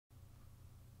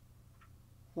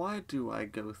Why do I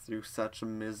go through such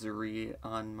misery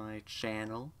on my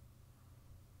channel?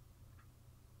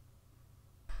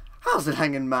 How's it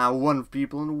hanging, my wonderful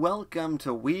people, and welcome to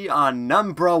R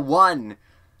Numbruh 1,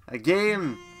 a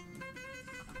game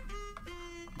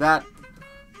that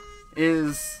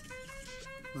is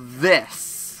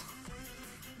this.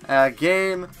 A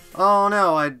game... Oh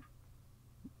no, I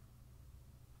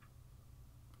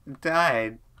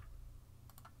died.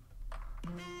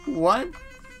 What?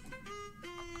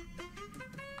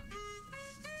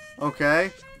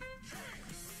 Okay.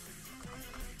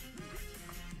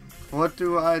 What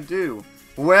do I do?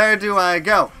 Where do I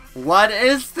go? What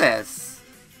is this?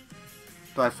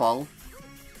 Do I fall?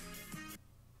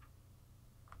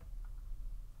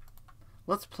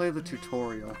 Let's play the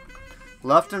tutorial.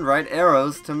 Left and right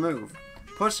arrows to move.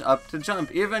 Push up to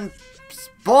jump. Even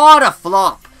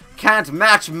Sportaflop can't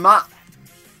match my...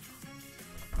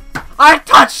 I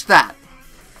touched that!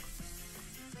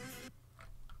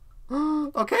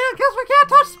 Okay, I guess we can't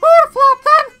touch Sportaflop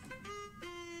then!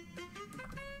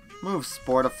 Move,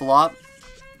 Sportaflop.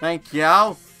 Thank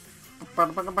you.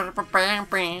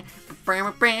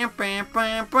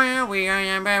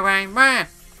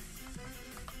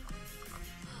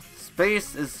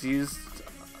 Space is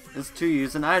to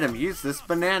use an item. Use this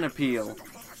banana peel.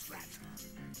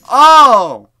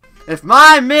 Oh! If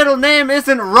my middle name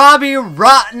isn't Robbie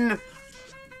Rotten,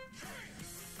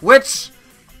 which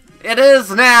it is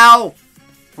now,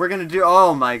 we're gonna do...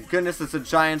 Oh my goodness, it's a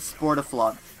giant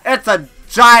Sportaflop. It's a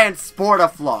giant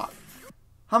Sportaflop.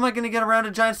 How am I gonna get around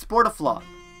a giant Sportaflop?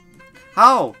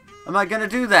 How am I gonna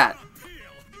do that?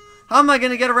 How am I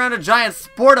gonna get around a giant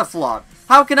Sportaflop?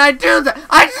 How can I do that?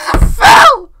 I just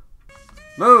fell!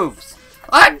 Moves.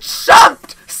 I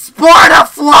jumped!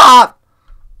 Sportaflop!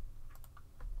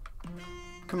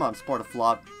 Come on,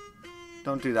 Sportaflop.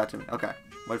 Don't do that to me. Okay.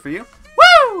 Wait for you.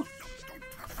 Woo!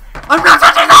 I'm not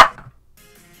touching that!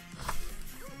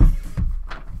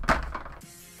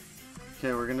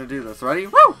 Okay, we're gonna do this. Ready?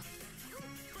 Woo!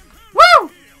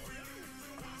 Woo!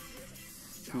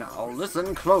 Now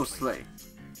listen closely.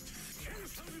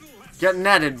 Get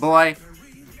netted, boy.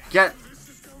 Get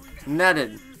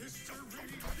netted.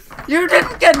 You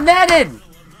didn't get netted!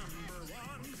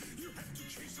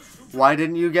 Why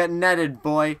didn't you get netted,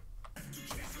 boy?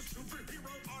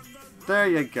 There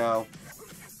you go.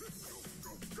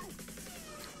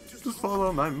 Just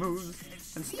follow my moves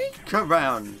and sneak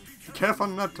around. Be careful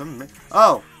not to miss.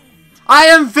 Oh! I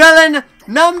am villain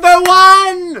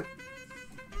 #1!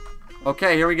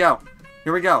 Okay, here we go.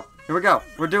 Here we go. Here we go.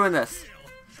 We're doing this.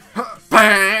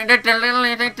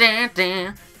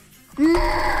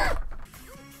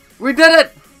 We did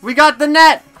it! We got the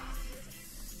net!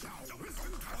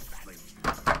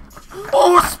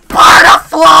 Oh,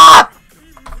 Sportaflop!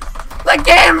 The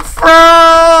game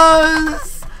froze!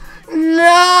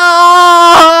 No!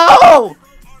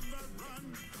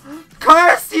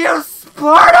 Curse you,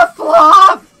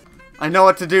 Sportaflop! I know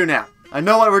what to do now. I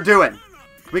know what we're doing.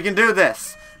 We can do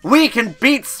this. We can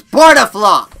beat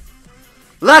Sportaflop!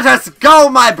 Let us go,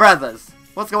 my brothers!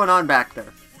 What's going on back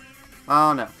there? I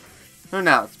don't know. Who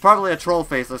knows? Probably a troll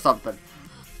face or something.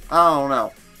 I don't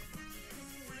know.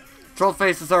 Troll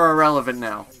faces are irrelevant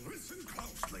now.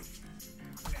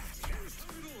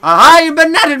 Aha! You've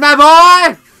been netted, my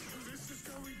boy!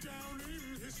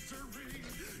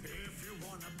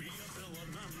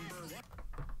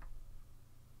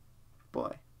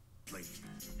 Boy.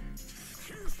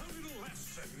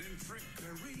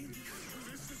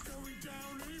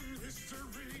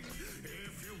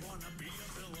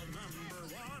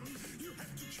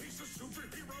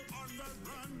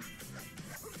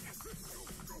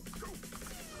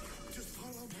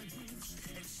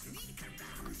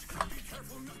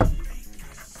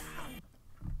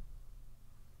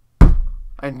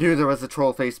 I knew there was a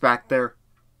troll face back there.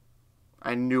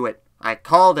 I knew it. I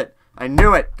called it. I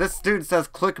knew it. This dude says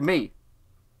click me.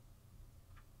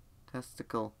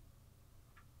 Testicle.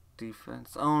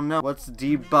 Defense. Oh no. What's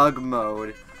debug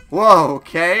mode? Whoa,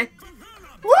 okay.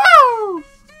 Woo!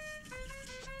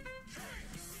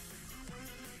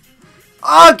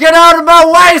 Oh, get out of my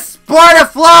way,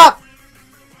 Sportaflop!